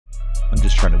I'm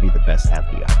just trying to be the best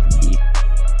athlete I can be.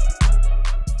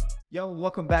 Yo,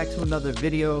 welcome back to another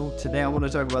video. Today I want to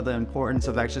talk about the importance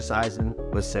of exercising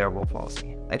with cerebral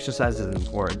palsy. Exercise is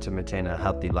important to maintain a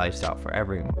healthy lifestyle for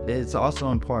everyone. It's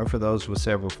also important for those with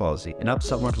cerebral palsy. And I'm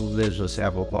someone who lives with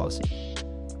cerebral palsy.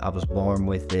 I was born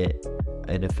with it.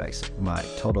 It affects my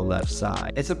total left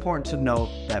side. It's important to note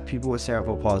that people with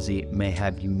cerebral palsy may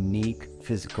have unique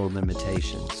physical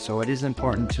limitations. So it is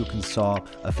important to consult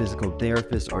a physical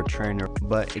therapist or trainer,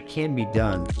 but it can be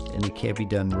done, and it can be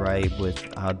done right with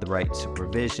the right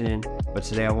supervision. But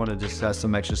today I want to discuss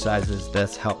some exercises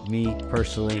that's helped me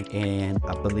personally, and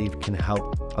I believe can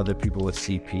help other people with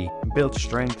CP build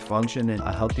strength, function, and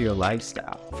a healthier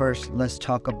lifestyle. First, let's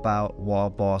talk about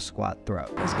wall ball squat throw.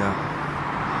 Let's go.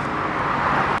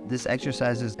 This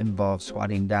exercise involves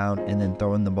squatting down and then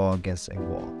throwing the ball against a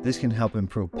wall. This can help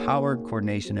improve power,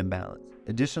 coordination, and balance.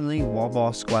 Additionally, wall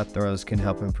ball squat throws can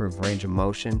help improve range of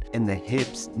motion in the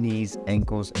hips, knees,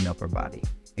 ankles, and upper body.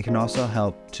 It can also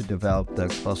help to develop the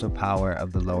explosive power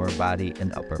of the lower body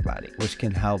and upper body, which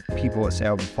can help people with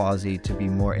cerebral palsy to be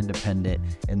more independent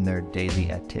in their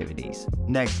daily activities.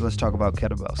 Next, let's talk about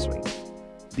kettlebell swings.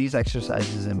 These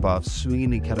exercises involve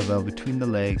swinging the kettlebell between the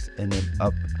legs and then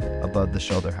up above the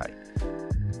shoulder height.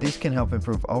 These can help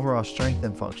improve overall strength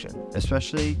and function,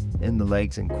 especially in the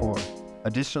legs and core.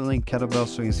 Additionally, kettlebell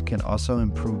swings can also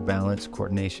improve balance,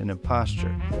 coordination, and posture,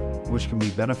 which can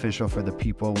be beneficial for the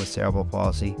people with cerebral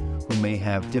palsy who may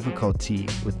have difficulty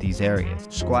with these areas.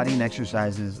 Squatting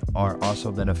exercises are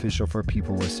also beneficial for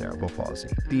people with cerebral palsy.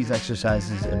 These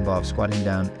exercises involve squatting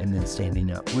down and then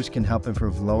standing up, which can help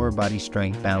improve lower body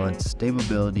strength, balance,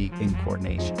 stability, and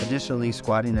coordination. Additionally,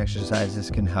 squatting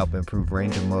exercises can help improve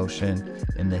range of motion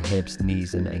in the hips,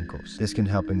 knees, and ankles. This can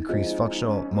help increase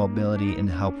functional mobility and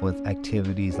help with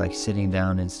activities like sitting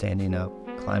down and standing up,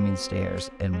 climbing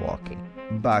stairs, and walking.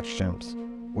 Box jumps,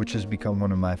 which has become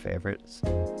one of my favorites.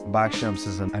 Box jumps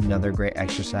is another great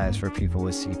exercise for people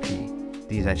with CP.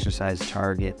 These exercises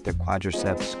target the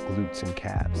quadriceps, glutes, and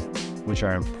calves, which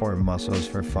are important muscles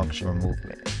for functional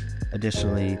movement.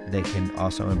 Additionally, they can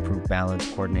also improve balance,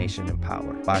 coordination, and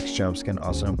power. Box jumps can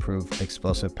also improve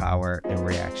explosive power and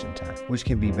reaction time, which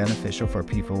can be beneficial for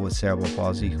people with cerebral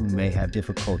palsy who may have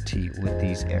difficulty with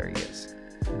these areas.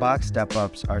 Box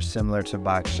step-ups are similar to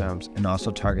box jumps and also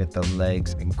target the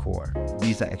legs and core.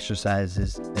 These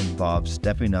exercises involve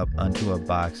stepping up onto a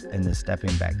box and then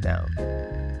stepping back down.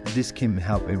 This can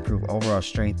help improve overall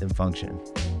strength and function.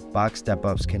 Box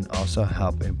step-ups can also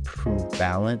help improve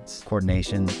balance,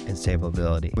 coordination, and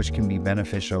stability, which can be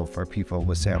beneficial for people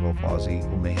with cerebral palsy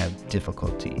who may have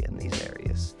difficulty in these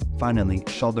areas. Finally,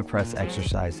 shoulder press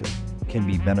exercises can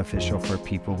be beneficial for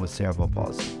people with cerebral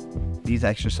palsy. These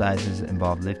exercises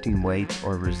involve lifting weights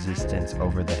or resistance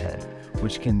over the head,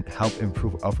 which can help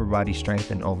improve upper body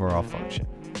strength and overall function.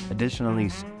 Additionally,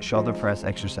 shoulder press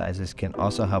exercises can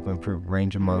also help improve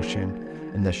range of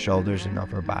motion in the shoulders and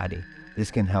upper body.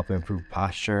 This can help improve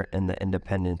posture and the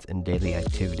independence in daily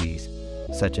activities,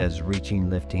 such as reaching,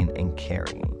 lifting, and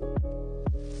carrying.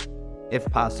 If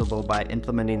possible, by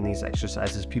implementing these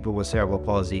exercises, people with cerebral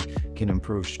palsy can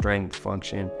improve strength,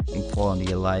 function, and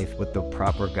quality of life with the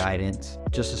proper guidance.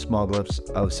 Just a small glimpse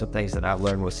of some things that I've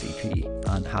learned with CP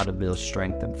on how to build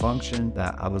strength and function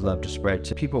that I would love to spread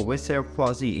to people with cerebral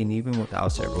palsy and even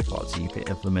without cerebral palsy. You can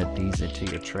implement these into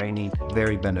your training.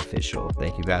 Very beneficial.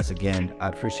 Thank you guys again.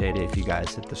 I'd appreciate it if you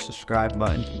guys hit the subscribe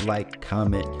button, like,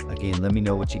 comment. Again, let me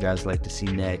know what you guys like to see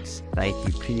next. Thank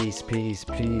you. Peace, peace,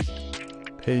 peace.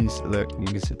 Peace. Look, you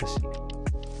can sit the seat.